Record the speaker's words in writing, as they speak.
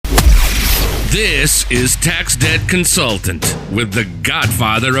This is Tax Debt Consultant with the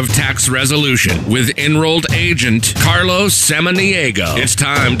godfather of tax resolution with enrolled agent Carlos Samaniego. It's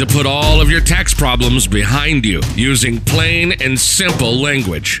time to put all of your tax problems behind you using plain and simple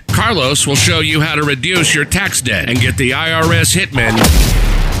language. Carlos will show you how to reduce your tax debt and get the IRS hitmen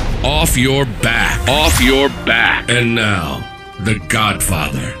off your back. Off your back. And now, the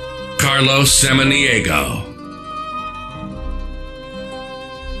godfather, Carlos Samaniego.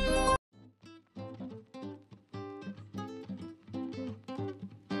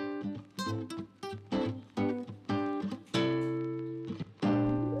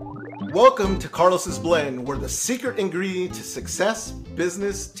 Welcome to Carlos's Blend, where the secret ingredient to success,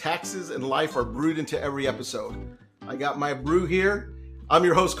 business, taxes, and life are brewed into every episode. I got my brew here. I'm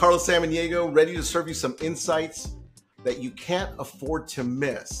your host, Carlos Samaniego, ready to serve you some insights that you can't afford to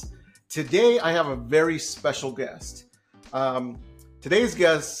miss. Today, I have a very special guest. Today's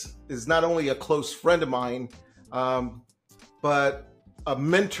guest is not only a close friend of mine, but a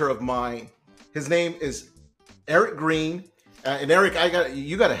mentor of mine. His name is Eric Green. And Eric,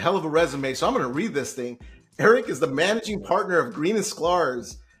 you got a hell of a resume, so I'm going to read this thing. Eric is the managing partner of Green &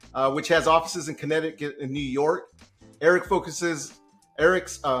 Sklar's, which has offices in Connecticut and New York. Eric's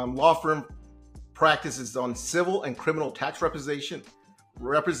law firm practices on civil and criminal tax representation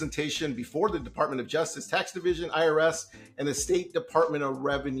before the Department of Justice, Tax Division, IRS, and the State Department of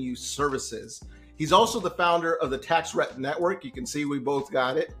Revenue Services. He's also the founder of the Tax Rep Network. You can see we both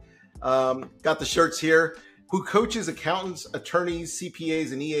got it. Got the shirts here. Who coaches accountants, attorneys,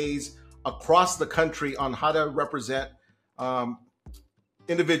 CPAs, and EAs across the country on how to represent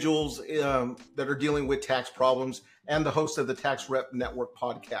individuals that are dealing with tax problems, and the host of the Tax Rep Network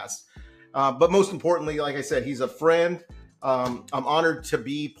podcast. But most importantly, like I said, he's a friend. I'm honored to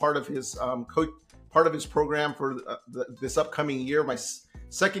be part of his program for this upcoming year, my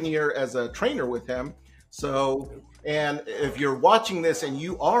second year as a trainer with him. So, and if you're watching this and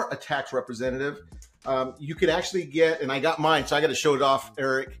you are a tax representative, you can actually get, and I got mine, so I got to show it off,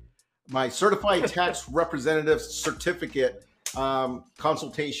 Eric, my certified tax representative certificate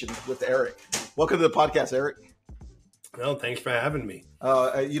consultation with Eric. Welcome to the podcast, Eric. Well, thanks for having me.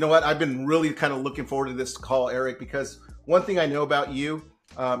 You know what? I've been really kind of looking forward to this call, Eric, because one thing I know about you,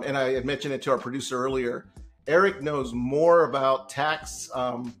 and I had mentioned it to our producer earlier, Eric knows more about tax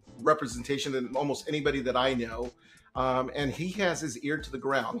representation than almost anybody that I know. And he has his ear to the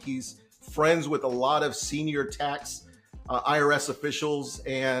ground. He's friends with a lot of senior tax IRS officials,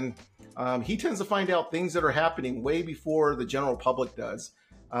 and he tends to find out things that are happening way before the general public does.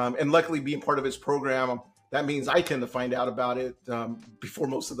 And luckily, being part of his program, that means I tend to find out about it before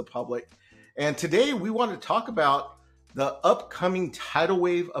most of the public. And today we want to talk about the upcoming tidal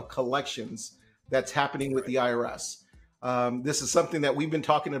wave of collections that's happening with the IRS. This is something that we've been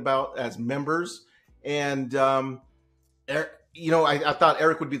talking about as members, and I thought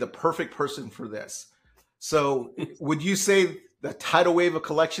Eric would be the perfect person for this. So would you say the tidal wave of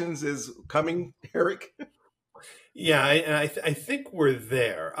collections is coming, Eric? Yeah, I think we're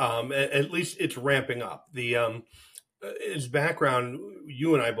there. At least it's ramping up. His background,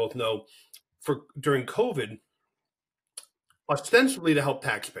 you and I both know, during COVID, ostensibly to help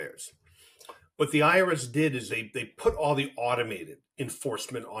taxpayers. What the IRS did is they put all the automated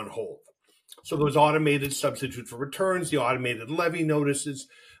enforcement on hold. So those automated substitute for returns, the automated levy notices.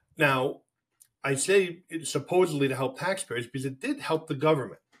 Now, I say it's supposedly to help taxpayers because it did help the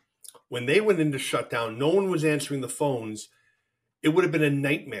government. When they went into shutdown, no one was answering the phones. It would have been a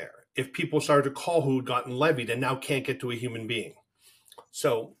nightmare if people started to call who had gotten levied and now can't get to a human being.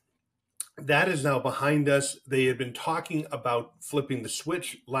 So that is now behind us. They had been talking about flipping the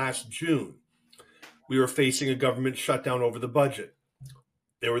switch last June. We were facing a government shutdown over the budget.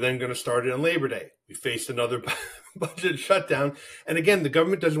 They were then going to start it on Labor Day. We faced another budget shutdown. And again, the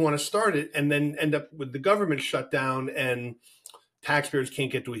government doesn't want to start it and then end up with the government shutdown and taxpayers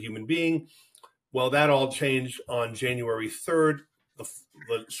can't get to a human being. Well, that all changed on January 3rd. The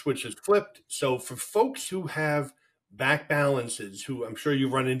switch is flipped. So for folks who have back balances, who I'm sure you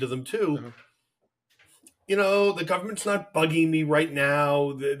run into them too, the government's not bugging me right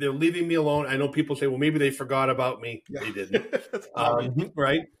now. They're leaving me alone. I know people say, well, maybe they forgot about me. Yeah. They didn't.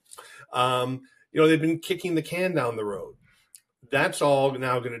 Right. They've been kicking the can down the road. That's all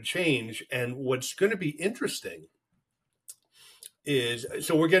now going to change. And what's going to be interesting is,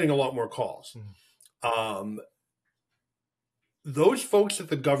 so we're getting a lot more calls. Those folks at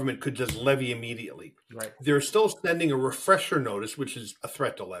the government could just levy immediately. Right. They're still sending a refresher notice, which is a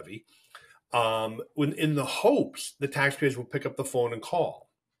threat to levy. In the hopes the taxpayers will pick up the phone and call.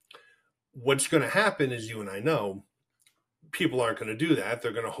 What's going to happen, as you and I know, people aren't going to do that.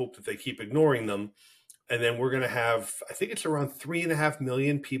 They're going to hope that they keep ignoring them. And then we're going to have, I think it's around 3.5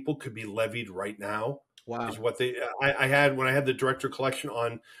 million people could be levied right now. Wow. Is what I had when I had the director of collection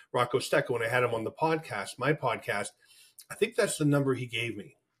on Rocco Stecco, when I had him on the podcast, my podcast, I think that's the number he gave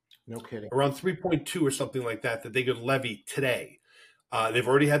me. No kidding. Around 3.2 or something like that they could levy today. They've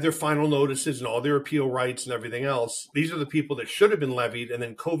already had their final notices and all their appeal rights and everything else. These are the people that should have been levied, and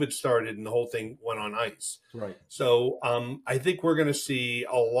then COVID started and the whole thing went on ice. Right. So I think we're going to see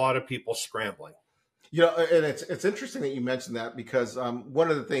a lot of people scrambling. You know, and it's interesting that you mentioned that, because one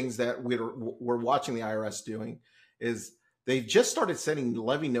of the things that we're watching the IRS doing is they just started sending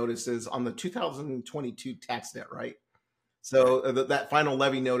levy notices on the 2022 tax debt, right? So that final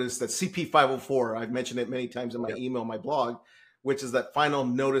levy notice, that CP 504, I've mentioned it many times in my email, my blog, which is that final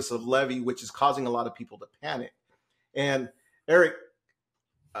notice of levy, which is causing a lot of people to panic. And Eric,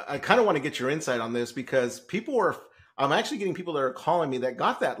 I kind of want to get your insight on this, because I'm actually getting people that are calling me that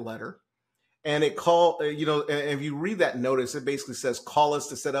got that letter. And and if you read that notice, it basically says, call us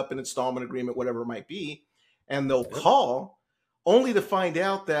to set up an installment agreement, whatever it might be. And they'll call only to find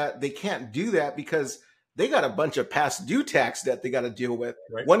out that they can't do that because they got a bunch of past due tax debt they got to deal with.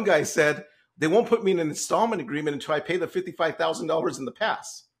 Right. One guy said, they won't put me in an installment agreement until I pay the $55,000 in the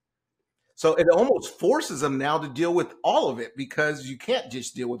past. So it almost forces them now to deal with all of it, because you can't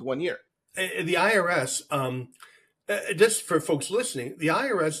just deal with 1 year. The IRS, just for folks listening, the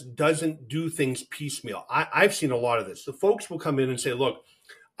IRS doesn't do things piecemeal. I've seen a lot of this. The folks will come in and say, look,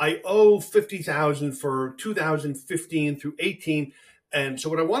 I owe $50,000 for 2015 through 18. And so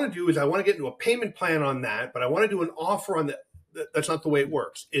what I want to do is I want to get into a payment plan on that, but I want to do an offer on that. That's not the way it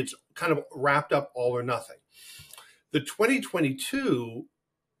works. It's kind of wrapped up all or nothing. The 2022,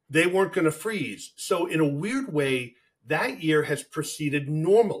 they weren't going to freeze. So in a weird way, that year has proceeded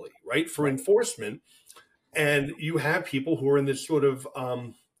normally, right, for enforcement. And you have people who are in this sort of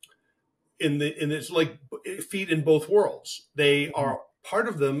in this like feet in both worlds. They are, part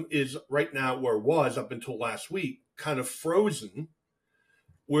of them is right now, where it was up until last week, kind of frozen,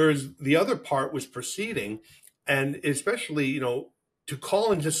 whereas the other part was proceeding. And especially, to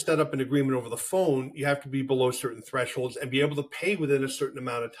call and just set up an agreement over the phone, you have to be below certain thresholds and be able to pay within a certain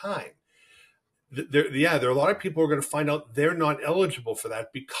amount of time. There are a lot of people who are going to find out they're not eligible for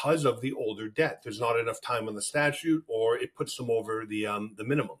that because of the older debt. There's not enough time on the statute, or it puts them over the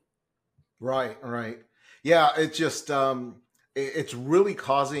minimum. Right. Yeah, it's just it's really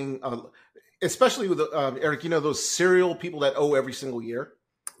causing, especially with Eric. Those serial people that owe every single year.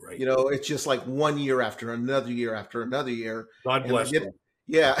 Right. It's just like 1 year after another year after another year. God bless them.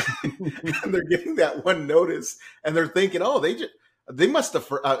 Yeah, and they're getting that one notice, and they're thinking, oh, they must have,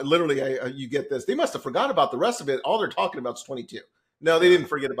 literally, you get this, they must have forgot about the rest of it. All they're talking about is 22. No, they didn't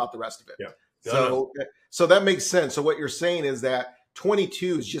forget about the rest of it. Yeah. So that makes sense. So what you're saying is that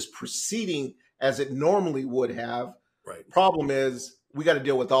 22 is just proceeding as it normally would have. Right. Problem is, we got to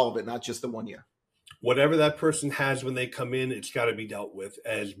deal with all of it, not just the 1 year. Whatever that person has when they come in, it's got to be dealt with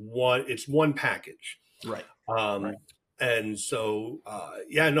as one. It's one package. Right. Right. And so,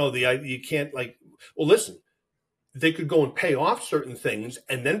 you can't listen, they could go and pay off certain things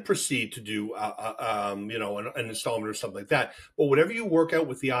and then proceed to do, an installment or something like that. But whatever you work out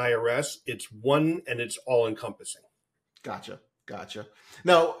with the IRS, it's one and it's all encompassing. Gotcha.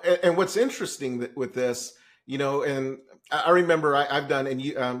 Now, and what's interesting with this, and I remember I've done, and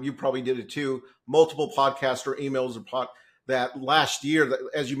you probably did it too, multiple podcasts or emails that last year,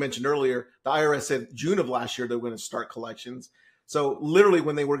 as you mentioned earlier, the IRS said June of last year they were going to start collections. So literally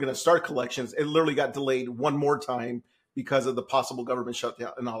when they were going to start collections, it literally got delayed one more time because of the possible government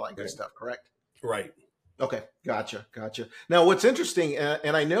shutdown and all that good stuff, correct? Right. Okay, gotcha. Now, what's interesting,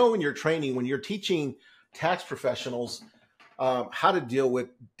 and I know in your training, when you're teaching tax professionals how to deal with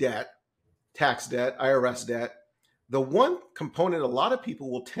debt, tax debt, IRS debt, the one component a lot of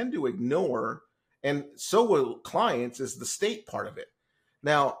people will tend to ignore, and so will clients, is the state part of it.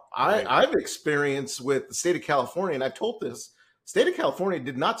 Now, I've experienced with the state of California, and I've told this, state of California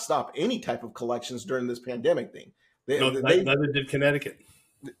did not stop any type of collections during this pandemic thing. Neither did Connecticut.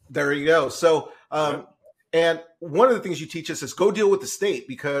 There you go. So, and one of the things you teach us is go deal with the state,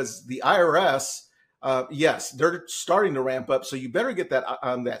 because the IRS, yes, they're starting to ramp up. So you better get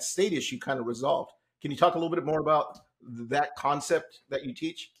that state issue kind of resolved. Can you talk a little bit more about that concept that you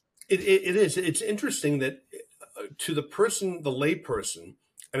teach? It is. It's interesting that to the lay person,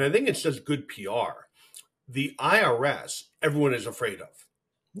 and I think it's just good PR, the IRS, everyone is afraid of.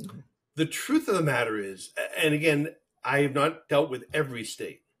 Mm-hmm. The truth of the matter is, and again, I have not dealt with every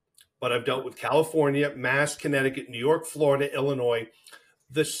state, but I've dealt with California, Mass, Connecticut, New York, Florida, Illinois.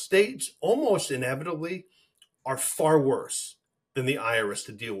 The states almost inevitably are far worse than the IRS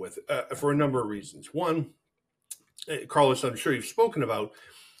to deal with for a number of reasons. One, Carlos, I'm sure you've spoken about,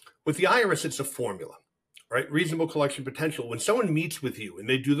 with the IRS, it's a formula, right? Reasonable collection potential. When someone meets with you and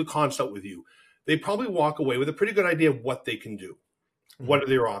they do the consult with you, they probably walk away with a pretty good idea of what they can do. Mm-hmm. What are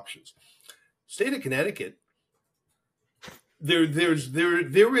their options? State of Connecticut, there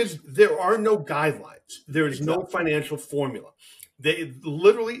are no guidelines. There is no financial formula. They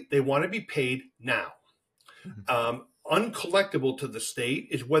want to be paid now. Mm-hmm. Uncollectible to the state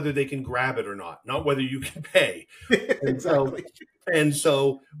is whether they can grab it or not whether you can pay. Exactly. And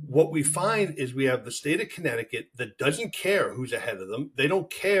so what we find is we have the state of Connecticut that doesn't care who's ahead of them. They don't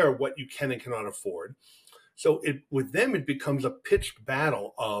care what you can and cannot afford. So with them, it becomes a pitched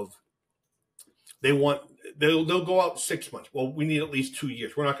battle of they'll go out 6 months. Well, we need at least 2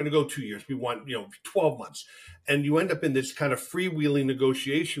 years. We're not going to go 2 years. We want 12 months. And you end up in this kind of freewheeling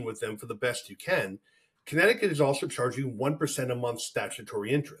negotiation with them for the best you can. Connecticut is also charging 1% a month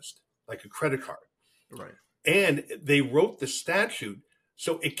statutory interest, like a credit card. Right. And they wrote the statute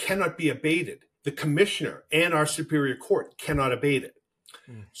so it cannot be abated. The commissioner and our superior court cannot abate it.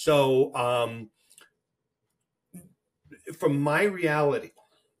 Mm. So from my reality,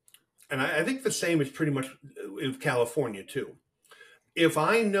 and I think the same is pretty much in California too. If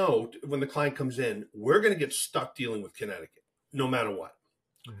I know when the client comes in, we're going to get stuck dealing with Connecticut, no matter what.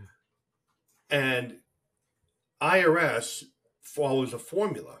 Mm-hmm. And IRS follows a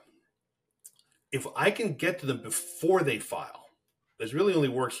formula. If I can get to them before they file, this really only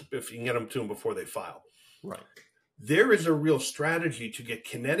works if you can get them to them before they file. Right. There is a real strategy to get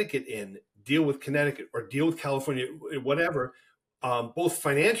Connecticut in, deal with Connecticut or deal with California, whatever, both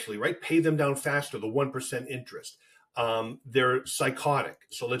financially, right? Pay them down faster, the 1% interest. They're psychotic,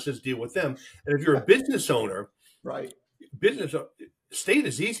 so let's just deal with them. And if you're a business owner, right, state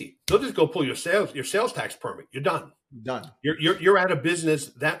is easy. They'll just go pull your sales tax permit. You're done. Done. You're out of business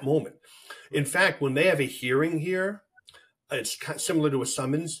that moment. In fact, when they have a hearing here, it's similar to a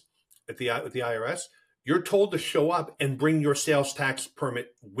summons at the IRS. You're told to show up and bring your sales tax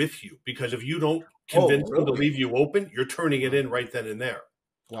permit with you, because if you don't convince them to leave you open, you're turning it in right then and there.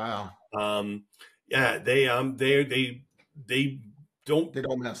 Wow. Yeah, they don't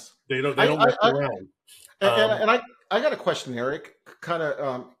mess. They don't mess around. And I got a question, Eric, kind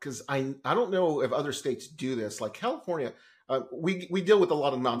of because I don't know if other states do this. Like California, we deal with a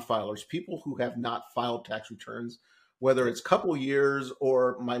lot of non-filers, people who have not filed tax returns, whether it's a couple years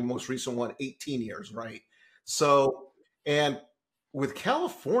or my most recent one, 18 years, right? So, and with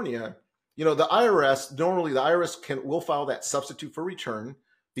California, the IRS, normally the IRS will file that substitute for return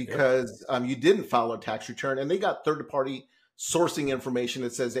because you didn't file a tax return, and they got third-party sourcing information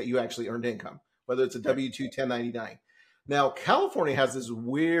that says that you actually earned income, whether it's a W-2, 1099. Now, California has this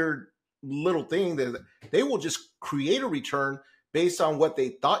weird little thing that they will just create a return based on what they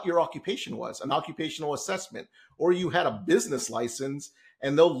thought your occupation was, an occupational assessment, or you had a business license,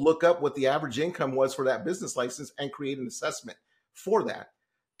 and they'll look up what the average income was for that business license and create an assessment for that.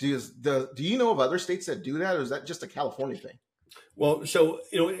 Do you know of other states that do that, or is that just a California thing? Well, so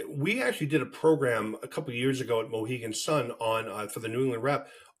we actually did a program a couple of years ago at Mohegan Sun on for the New England Rep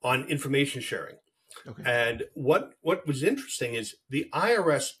on information sharing. Okay. And what was interesting is the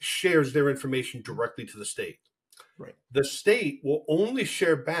IRS shares their information directly to the state. Right. The state will only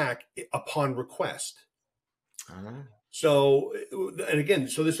share back upon request. So, and again,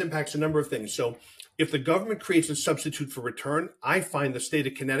 so this impacts a number of things. So if the government creates a substitute for return, I find the state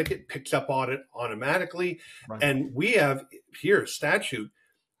of Connecticut picks up on it automatically. Right. And we have here statute.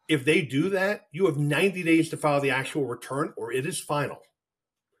 If they do that, you have 90 days to file the actual return, or it is final.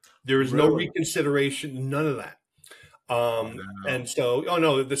 There is no reconsideration, none of that. And so,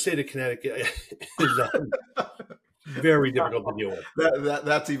 the state of Connecticut is very difficult to deal with.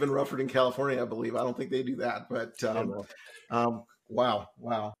 That's even rougher than California, I believe. I don't think they do that, but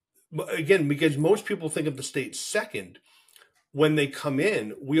wow. But again, because most people think of the state second, when they come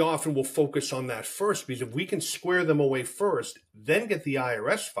in, we often will focus on that first, because if we can square them away first, then get the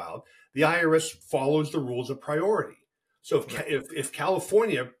IRS filed, the IRS follows the rules of priority. So if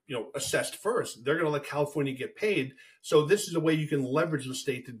California, assessed first, they're going to let California get paid. So this is a way you can leverage the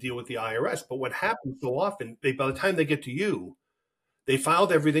state to deal with the IRS. But what happens so often, by the time they get to you, they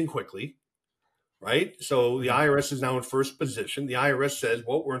filed everything quickly, right? So the IRS is now in first position. The IRS says,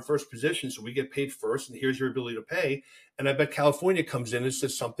 well, we're in first position, so we get paid first, and here's your ability to pay. And I bet California comes in and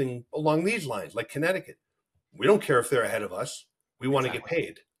says something along these lines, like Connecticut. We don't care if they're ahead of us. We want to get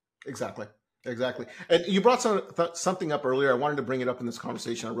paid. Exactly. And you brought something up earlier. I wanted to bring it up in this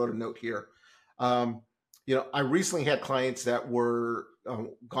conversation. I wrote a note here. I recently had clients that were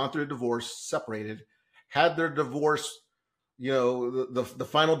gone through a divorce, separated, had their divorce, the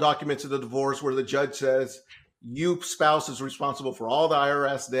final documents of the divorce where the judge says you spouse is responsible for all the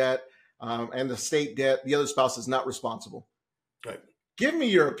IRS debt and the state debt. The other spouse is not responsible. Right. Give me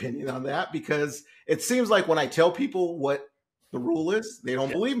your opinion on that, because it seems like when I tell people what the rule is, they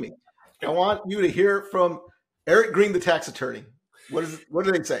don't believe me. I want you to hear from Eric Green, the tax attorney. What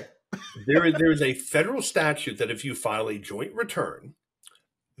do they say? There is a federal statute that if you file a joint return,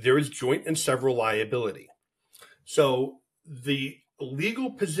 there is joint and several liability. So the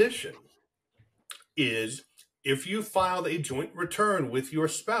legal position is if you filed a joint return with your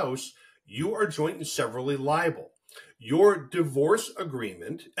spouse, you are joint and severally liable. Your divorce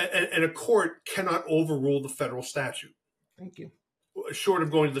agreement, and a court cannot overrule the federal statute. Thank you. Short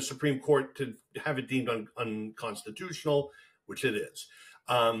of going to the Supreme Court to have it deemed unconstitutional, which it is.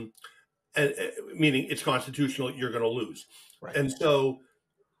 And meaning it's constitutional, you're going to lose. Right. And so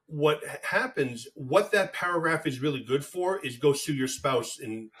what happens, what that paragraph is really good for is go sue your spouse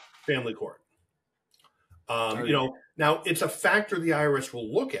in family court. Now it's a factor the IRS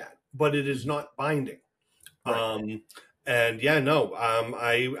will look at, but it is not binding. Right.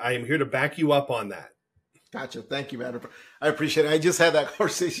 I am here to back you up on that. Gotcha. Thank you, man. I appreciate it. I just had that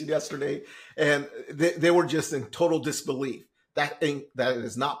conversation yesterday, and they were just in total disbelief. That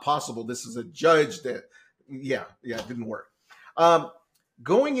is not possible. This is a judge that, it didn't work.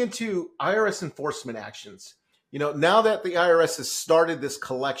 Going into IRS enforcement actions, now that the IRS has started this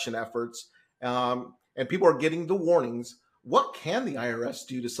collection efforts, and people are getting the warnings, what can the IRS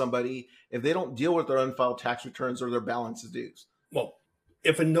do to somebody if they don't deal with their unfiled tax returns or their balances dues? Well,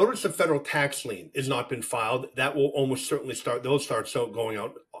 if a notice of federal tax lien has not been filed, that will almost certainly start going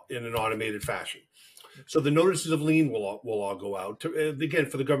out in an automated fashion. So the notices of lien will all go out, again,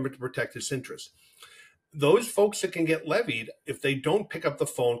 for the government to protect its interests. Those folks that can get levied, if they don't pick up the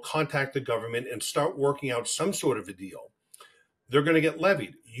phone, contact the government, and start working out some sort of a deal, they're going to get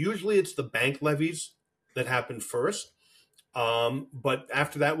levied. Usually it's the bank levies that happen first. But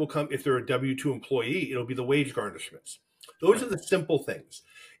after that will come, if they're a W-2 employee, it'll be the wage garnishments. Those are the simple things.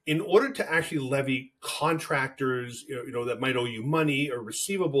 In order to actually levy contractors, that might owe you money or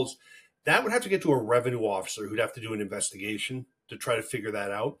receivables, that would have to get to a revenue officer who'd have to do an investigation to try to figure that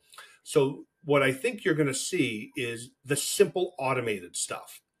out. So what I think you're going to see is the simple automated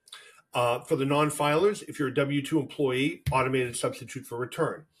stuff. For the non-filers, if you're a W-2 employee, automated substitute for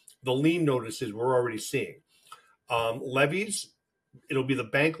return. The lien notices we're already seeing. Levies, it'll be the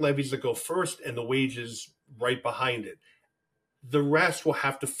bank levies that go first and the wages right behind it. The rest will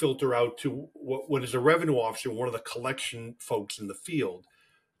have to filter out to what is a revenue officer, one of the collection folks in the field,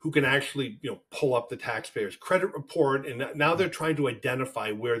 who can actually pull up the taxpayer's credit report. And now they're trying to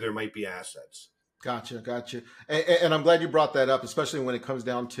identify where there might be assets. Gotcha. And I'm glad you brought that up, especially when it comes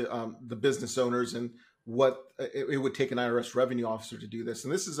down to the business owners and what it would take an IRS revenue officer to do this.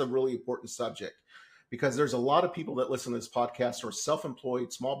 And this is a really important subject, because there's a lot of people that listen to this podcast who are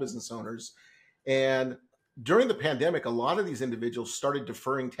self-employed small business owners. And during the pandemic, a lot of these individuals started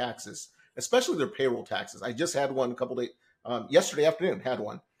deferring taxes, especially their payroll taxes. I just had one a couple days, yesterday afternoon, had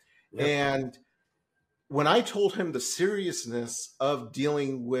one. Yep. And when I told him the seriousness of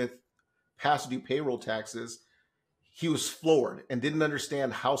dealing with past due payroll taxes, he was floored and didn't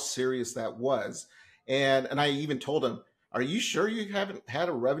understand how serious that was. And I even told him, are you sure you haven't had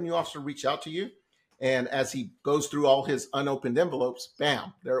a revenue officer reach out to you? And as he goes through all his unopened envelopes,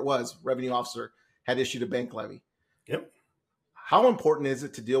 bam, there it was. Revenue officer had issued a bank levy. Yep. How important is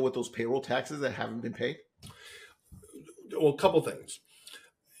it to deal with those payroll taxes that haven't been paid? Well, a couple things.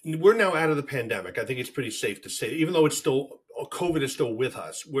 We're now out of the pandemic. I think it's pretty safe to say, even though COVID is still with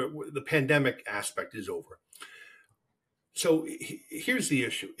us, the pandemic aspect is over. So here's the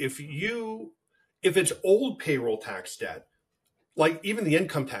issue. If it's old payroll tax debt, like even the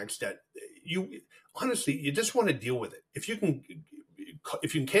income tax debt, you just want to deal with it. If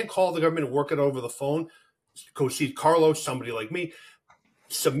you can't call the government and work it over the phone, go see Carlos, somebody like me,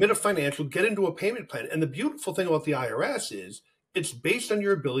 submit a financial, get into a payment plan. And the beautiful thing about the IRS is it's based on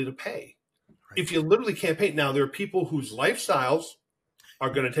your ability to pay. Right. If you literally can't pay, now there are people whose lifestyles are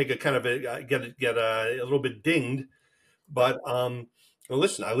going to take a kind of get a little bit dinged. But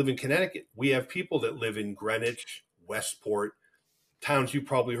listen, I live in Connecticut. We have people that live in Greenwich, Westport, towns you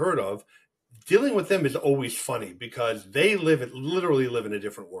probably heard of. Dealing with them is always funny because they literally live in a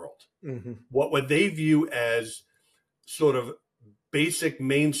different world. Mm-hmm. What they view as sort of basic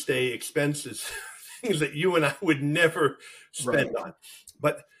mainstay expenses, things that you and I would never spend on.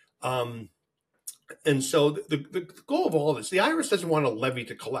 But and so the goal of all this, the IRS doesn't want a levy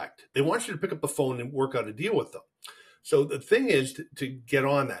to collect. They want you to pick up the phone and work out a deal with them. So the thing is to get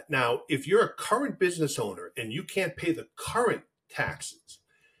on that. Now, if you're a current business owner and you can't pay the current taxes,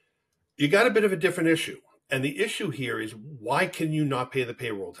 you got a bit of a different issue. And the issue here is, why can you not pay the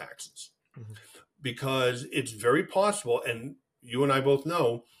payroll taxes? Mm-hmm. Because it's very possible, and you and I both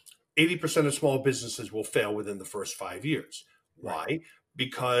know, 80% of small businesses will fail within the first 5 years. Why?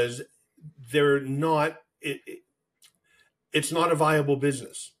 Because they're not, it's not a viable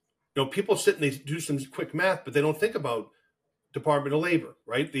business. You know, people sit and they do some quick math, but they don't think about Department of Labor,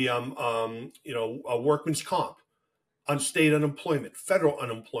 right? The, workman's comp, on state unemployment, federal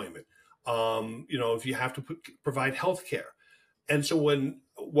unemployment, if you have to provide health care. And so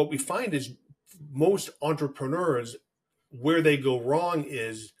what we find is most entrepreneurs, where they go wrong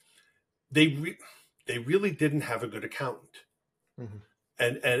is they really didn't have a good accountant. Mm-hmm.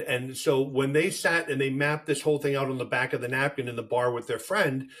 And so when they sat and they mapped this whole thing out on the back of the napkin in the bar with their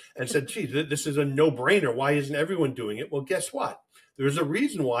friend and said, gee, this is a no-brainer. Why isn't everyone doing it? Well, guess what? There's a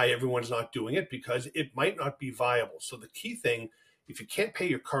reason why everyone's not doing it, because it might not be viable. So the key thing, if you can't pay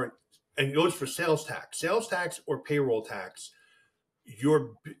your current, and it goes for sales tax or payroll tax,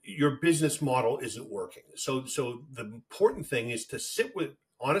 your business model isn't working. So the important thing is to sit with,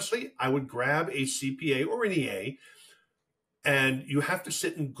 honestly, I would grab a CPA or an EA, and you have to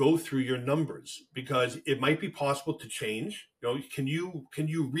sit and go through your numbers, because it might be possible to change. Can you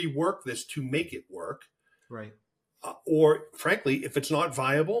rework this to make it work? Right. Or frankly, if it's not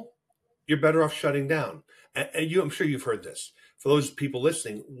viable, you're better off shutting down. And I'm sure you've heard this. For those people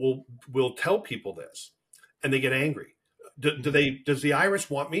listening, we'll tell people this, and they get angry. Does the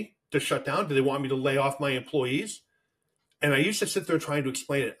IRS want me to shut down? Do they want me to lay off my employees? And I used to sit there trying to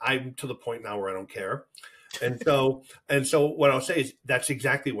explain it. I'm to the point now where I don't care. And so what I'll say is that's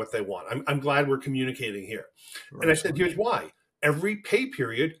exactly what they want. I'm glad we're communicating here. Right. And I said, here's why. Every pay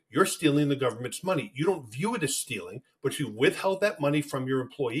period, you're stealing the government's money. You don't view it as stealing, but you withheld that money from your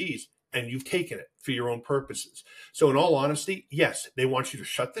employees and you've taken it for your own purposes. So in all honesty, yes, they want you to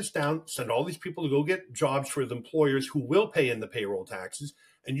shut this down, send all these people to go get jobs for the employers who will pay in the payroll taxes,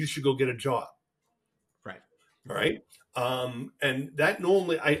 and you should go get a job. Right. All right. And that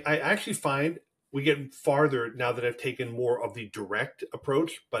normally, I actually find we get farther now that I've taken more of the direct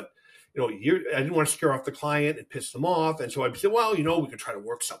approach, but I didn't want to scare off the client and piss them off. And so I said, well, we can try to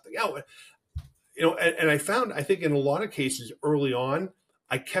work something out. And I found, I think in a lot of cases early on,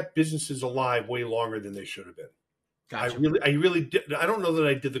 I kept businesses alive way longer than they should have been. Gotcha. I really did. I don't know that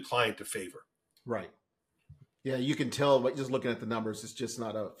I did the client a favor. Right. Yeah, you can tell by just looking at the numbers, it's just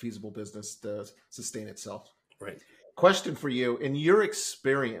not a feasible business to sustain itself. Right. Question for you. In your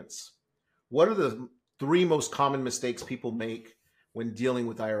experience, what are the 3 most common mistakes people make when dealing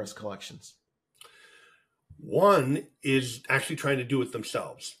with IRS collections? One is actually trying to do it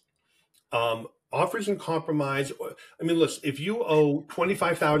themselves. Offers and compromise. I mean, listen, if you owe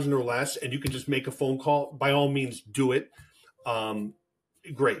 $25,000 or less and you can just make a phone call, by all means do it.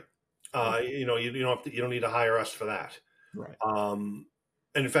 Great. You don't need to hire us for that. Right.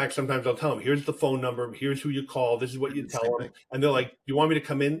 And in fact, sometimes I'll tell them, here's the phone number, here's who you call, this is what you tell them. And they're like, do you want me to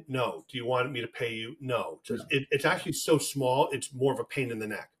come in? No. Do you want me to pay you? No. It's actually so small, it's more of a pain in the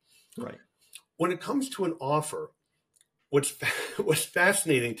neck. Right. When it comes to an offer, what's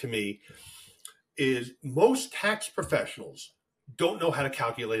fascinating to me is most tax professionals don't know how to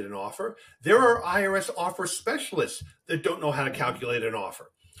calculate an offer. There are IRS offer specialists that don't know how to calculate an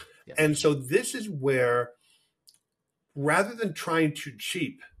offer. Yes. And so this is where, rather than trying to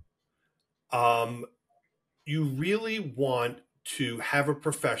cheap, you really want to have a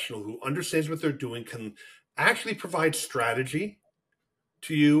professional who understands what they're doing, can actually provide strategy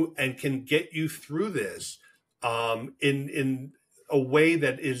to you, and can get you through this in a way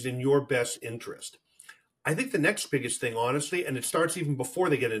that is in your best interest. I think the next biggest thing, honestly, and it starts even before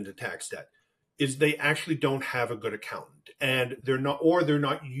they get into tax debt, is they actually don't have a good accountant, and they're not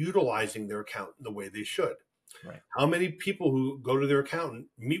utilizing their accountant the way they should. Right. How many people who go to their accountant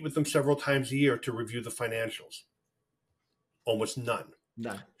meet with them several times a year to review the financials? Almost none.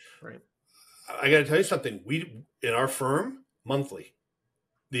 None. Right. I got to tell you something. We, in our firm, monthly,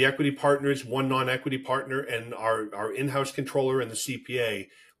 the equity partners, one non-equity partner, and our in-house controller and the CPA,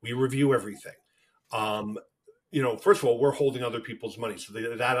 we review everything. First of all, we're holding other people's money, so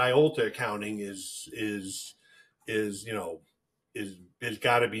that IOLTA accounting is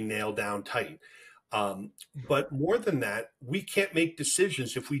got to be nailed down tight. But more than that, we can't make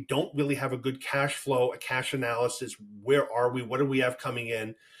decisions if we don't really have a good cash flow, a cash analysis. Where are we? What do we have coming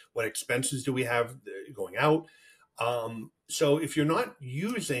in? What expenses do we have going out? So if you're not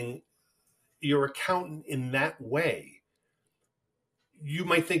using your accountant in that way, you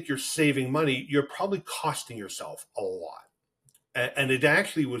might think you're saving money. You're probably costing yourself a lot. And it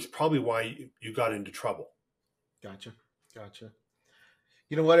actually was probably why you got into trouble. Gotcha.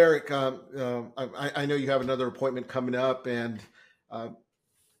 You know what, Eric? I know you have another appointment coming up, and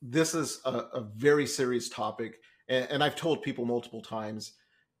this is a very serious topic. And I've told people multiple times,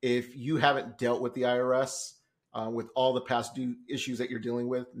 if you haven't dealt with the IRS, with all the past due issues that you're dealing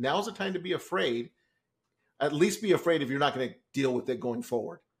with, now's the time to be afraid. At least be afraid if you're not going to deal with it going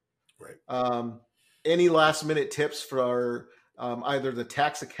forward. Right. Any last minute tips for either the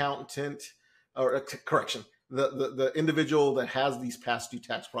tax accountant or the individual that has these past due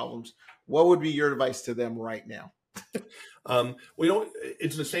tax problems? What would be your advice to them right now?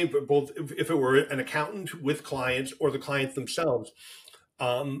 It's the same for both. If it were an accountant with clients or the clients themselves,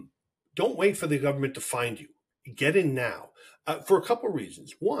 don't wait for the government to find you. Get in now for a couple of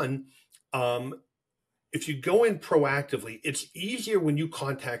reasons. One, if you go in proactively, it's easier when you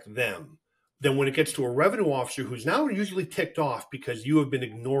contact them than when it gets to a revenue officer who's now usually ticked off because you have been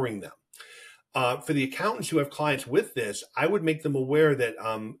ignoring them. For the accountants who have clients with this, I would make them aware that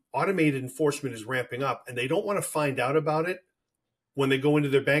automated enforcement is ramping up, and they don't want to find out about it when they go into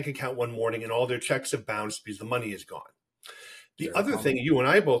their bank account one morning and all their checks have bounced because the money is gone. The other thing you and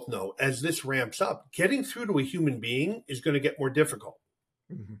I both know, as this ramps up, getting through to a human being is going to get more difficult.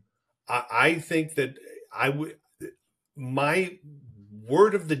 Mm-hmm. I think that my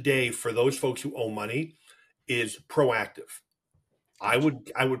word of the day for those folks who owe money is proactive. I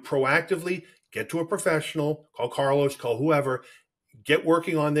would proactively get to a professional, call Carlos, call whoever, get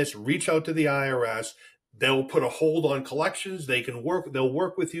working on this, reach out to the IRS. They'll put a hold on collections. They'll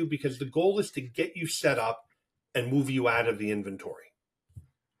work with you because the goal is to get you set up and move you out of the inventory.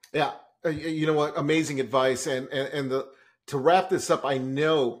 Yeah. You know what? Amazing advice. And to wrap this up, I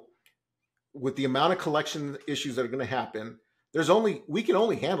know with the amount of collection issues that are going to happen, we can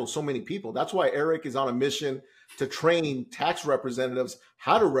only handle so many people. That's why Eric is on a mission to train tax representatives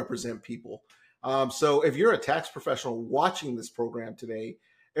how to represent people. So if you're a tax professional watching this program today,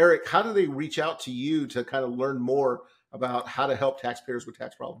 Eric, how do they reach out to you to kind of learn more about how to help taxpayers with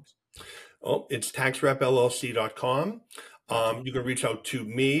tax problems? Oh, it's taxrepllc.com. You can reach out to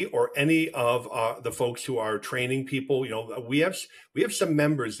me or any of the folks who are training people. We have some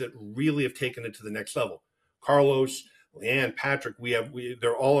members that really have taken it to the next level. Carlos, Leanne, Patrick,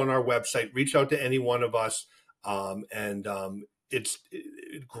 they're all on our website. Reach out to any one of us. It's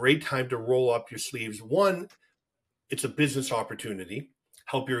a great time to roll up your sleeves. One, it's a business opportunity.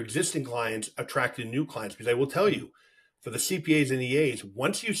 Help your existing clients attract in new clients. Because I will tell you, for the CPAs and EAs,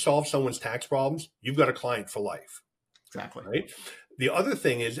 once you solve someone's tax problems, you've got a client for life. Exactly. Right. The other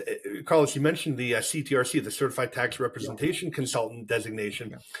thing is, Carlos, you mentioned the CTRC, the Certified Tax Representation Consultant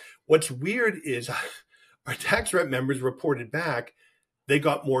designation. Yeah. What's weird is our tax rep members reported back they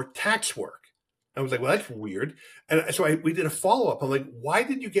got more tax work. I was like, well, that's weird. And so we did a follow-up. I'm like, why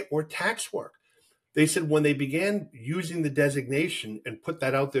did you get more tax work? They said when they began using the designation and put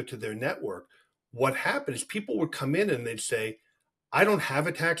that out there to their network, what happened is people would come in and they'd say, I don't have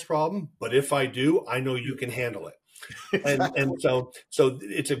a tax problem, but if I do, I know you can handle it. Exactly. And so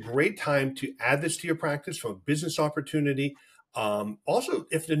it's a great time to add this to your practice from a business opportunity. Also,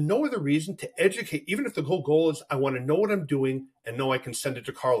 if there's no other reason, to educate, even if the whole goal is I want to know what I'm doing and know I can send it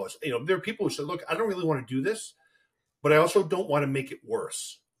to Carlos. There are people who say, look, I don't really want to do this, but I also don't want to make it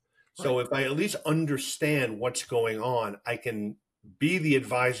worse. Right. So if I at least understand what's going on, I can be the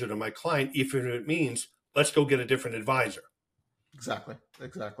advisor to my client, even if it means let's go get a different advisor. Exactly.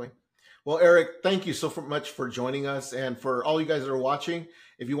 Well, Eric, thank you so much for joining us. And for all you guys that are watching,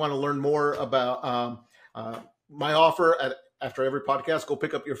 if you want to learn more about my offer after every podcast, go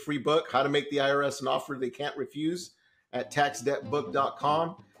pick up your free book, How to Make the IRS an Offer They Can't Refuse, at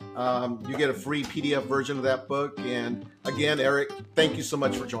taxdebtbook.com. You get a free PDF version of that book. And again, Eric, thank you so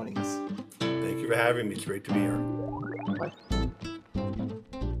much for joining us. Thank you for having me. It's great to be here. Bye.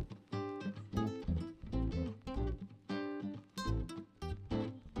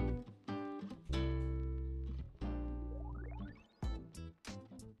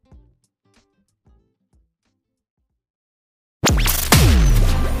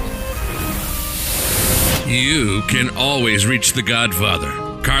 You can always reach the Godfather,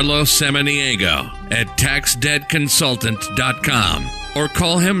 Carlos Samaniego, at taxdebtconsultant.com or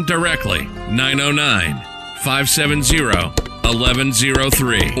call him directly,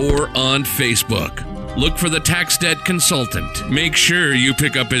 909-570-1103, or on Facebook. Look for the Tax Debt Consultant. Make sure you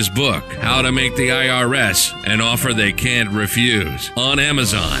pick up his book, How to Make the IRS an Offer They Can't Refuse, on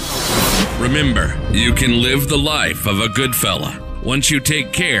Amazon. Remember, you can live the life of a good fella once you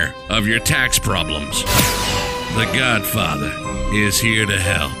take care of your tax problems. The Godfather. is here to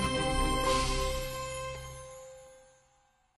help.